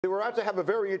We're about to have a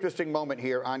very interesting moment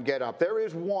here on Get Up. There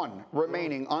is one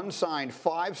remaining unsigned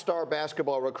five-star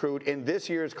basketball recruit in this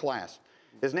year's class.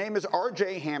 His name is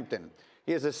RJ Hampton.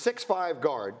 He is a 6'5"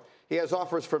 guard. He has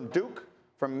offers from Duke,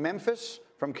 from Memphis,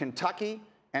 from Kentucky,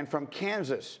 and from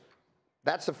Kansas.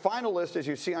 That's the final list, as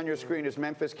you see on your screen, is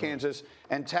Memphis, Kansas,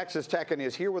 and Texas Tech, and he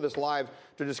is here with us live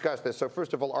to discuss this. So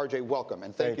first of all, RJ, welcome,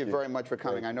 and thank you very much for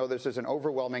coming. I know this is an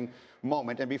overwhelming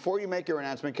moment, and before you make your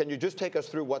announcement, can you just take us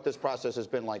through what this process has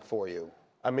been like for you?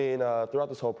 I mean, throughout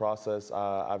this whole process,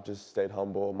 I've just stayed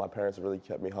humble. My parents have really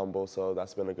kept me humble, so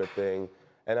that's been a good thing.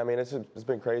 And I mean, it's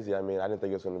been crazy. I mean, I didn't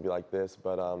think it was going to be like this,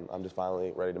 but I'm just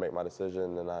finally ready to make my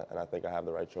decision, and I think I have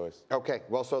the right choice. Okay,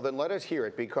 well, so then let us hear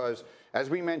it, because as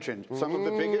we mentioned, some of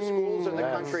the biggest schools in the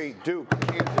country, Duke,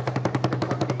 Kansas,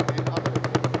 Kentucky, and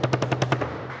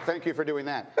others, thank you for doing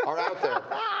that, are out there.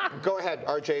 Go ahead,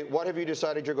 RJ. What have you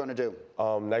decided you're going to do?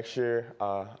 Next year,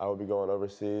 I will be going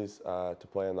overseas to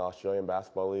play in the Australian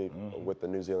Basketball League with the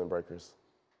New Zealand Breakers.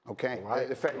 Okay. All right.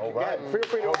 Yeah, feel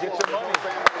free to get your money.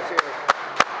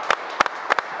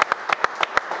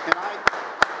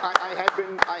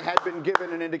 And I had been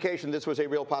given an indication this was a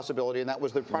real possibility, and that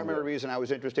was the primary reason I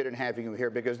was interested in having you here,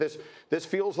 because this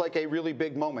feels like a really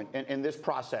big moment in this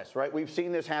process, right? We've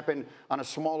seen this happen on a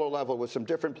smaller level with some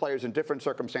different players in different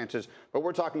circumstances, but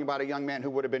we're talking about a young man who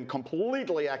would have been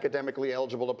completely academically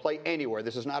eligible to play anywhere.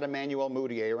 This is not Emmanuel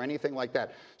Mudiay or anything like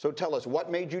that. So tell us,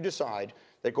 what made you decide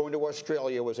that going to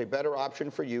Australia was a better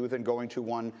option for you than going to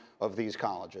one of these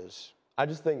colleges? I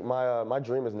just think my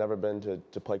dream has never been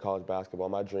to play college basketball.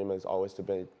 My dream has always to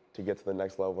get to the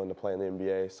next level and to play in the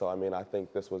NBA. So, I mean, I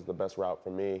think this was the best route for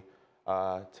me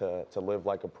to live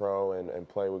like a pro and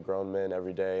play with grown men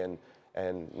every day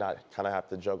and not kind of have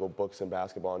to juggle books and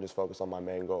basketball and just focus on my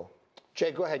main goal.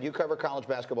 Jay, go ahead. You cover college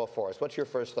basketball for us. What's your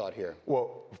first thought here?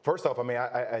 Well, first off, I mean,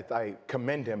 I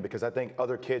commend him, because I think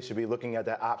other kids should be looking at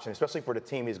that option, especially for the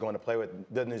team he's going to play with,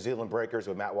 the New Zealand Breakers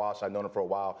with Matt Walsh. I've known him for a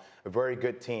while. A very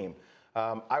good team.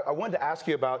 I wanted to ask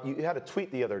you about, you had a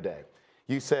tweet the other day.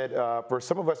 You said, for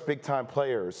some of us big-time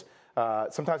players,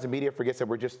 sometimes the media forgets that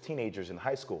we're just teenagers in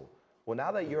high school. Well,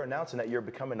 now that you're announcing that you're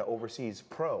becoming an overseas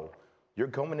pro, you're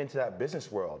going into that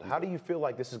business world. How do you feel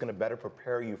like this is going to better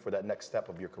prepare you for that next step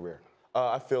of your career?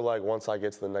 I feel like once I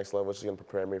get to the next level, it's just going to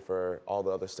prepare me for all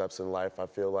the other steps in life. I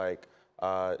feel like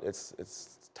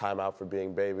it's time out for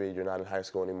being baby. You're not in high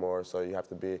school anymore, so you have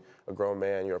to be a grown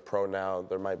man. You're a pro now.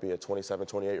 There might be a 27,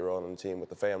 28-year-old on the team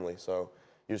with a family, so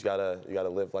you gotta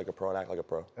live like a pro and act like a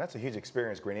pro. And that's a huge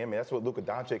experience, Greeny. I mean, that's what Luka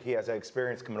Doncic, he has that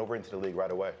experience coming over into the league right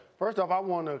away. First off, I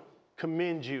want to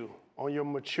commend you on your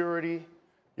maturity.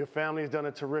 Your family has done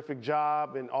a terrific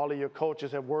job, and all of your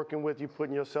coaches have working with you,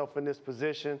 putting yourself in this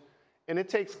position. And it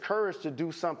takes courage to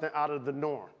do something out of the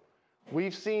norm.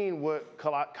 We've seen what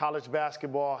college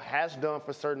basketball has done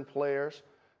for certain players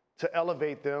to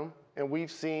elevate them, and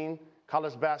we've seen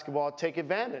college basketball take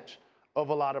advantage of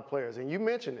a lot of players. And you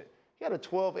mentioned it. He had a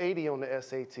 1280 on the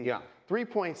SAT,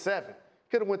 3.7. He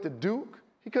could have went to Duke.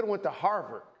 He could have went to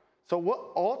Harvard. So what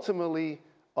ultimately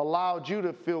allowed you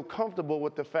to feel comfortable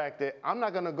with the fact that I'm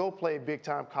not going to go play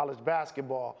big-time college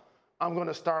basketball. I'm going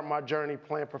to start my journey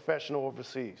playing professional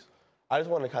overseas? I just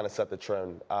wanted to kind of set the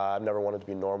trend. I've never wanted to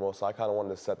be normal, so I kind of wanted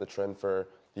to set the trend for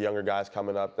the younger guys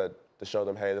coming up, to show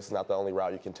them, hey, this is not the only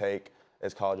route you can take.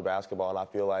 It's college basketball, and I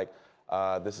feel like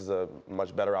this is a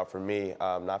much better route for me.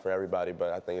 Not for everybody,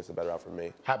 but I think it's a better route for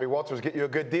me. Happy Walters get you a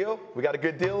good deal? We got a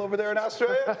good deal over there in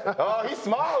Australia? Oh, he's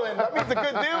smiling. That means a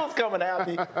good deal's coming,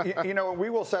 Happy. You know, we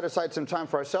will set aside some time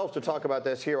for ourselves to talk about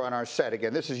this here on our set.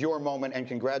 Again, this is your moment, and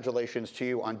congratulations to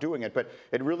you on doing it. But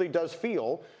it really does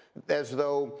feel as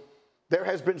though there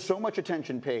has been so much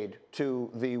attention paid to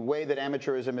the way that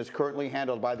amateurism is currently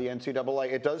handled by the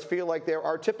NCAA. It does feel like there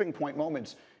are tipping point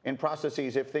moments in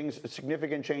processes if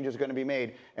significant change is going to be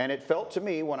made. And it felt to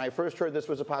me, when I first heard this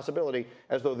was a possibility,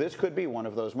 as though this could be one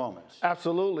of those moments.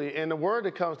 Absolutely. And the word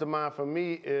that comes to mind for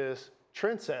me is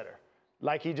trendsetter.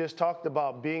 Like he just talked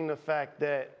about, being the fact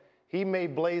that he may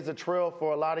blaze a trail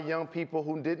for a lot of young people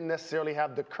who didn't necessarily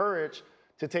have the courage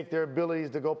to take their abilities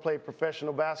to go play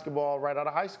professional basketball right out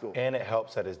of high school. And it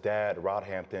helps that his dad, Rod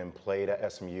Hampton, played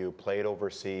at SMU, played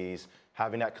overseas.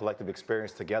 Having that collective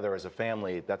experience together as a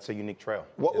family, that's a unique trail.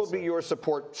 What will be your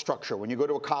support structure? When you go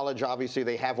to a college, obviously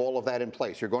they have all of that in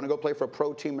place. You're going to go play for a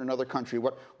pro team in another country.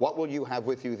 What will you have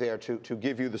with you there to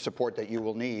give you the support that you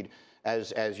will need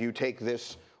as you take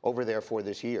this over there for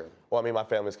this year? Well, I mean, my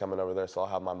family's coming over there, so I'll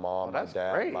have my mom, my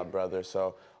dad, my brother.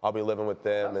 So I'll be living with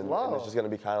them, and it's just going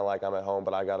to be kind of like I'm at home,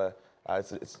 but I got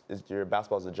to, your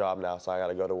basketball's a job now, so I got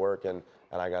to go to work, and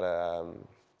I got to,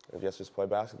 I guess, just play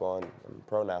basketball, and I'm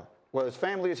pro now. Well, his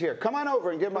family is here. Come on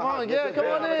over and give him a hug. Yeah, come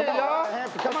on in, y'all.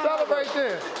 Come on Celebrate over.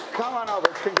 this. Come on over.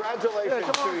 Congratulations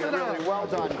Yeah, come on, to you. sit down. Really well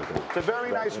done. It's a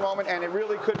very nice moment, and it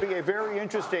really could be a very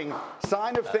interesting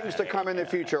sign of things to come in the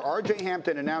future. RJ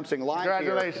Hampton announcing live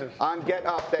here on Get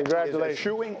Up that he is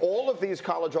eschewing all of these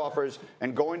college offers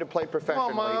and going to play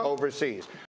professionally overseas.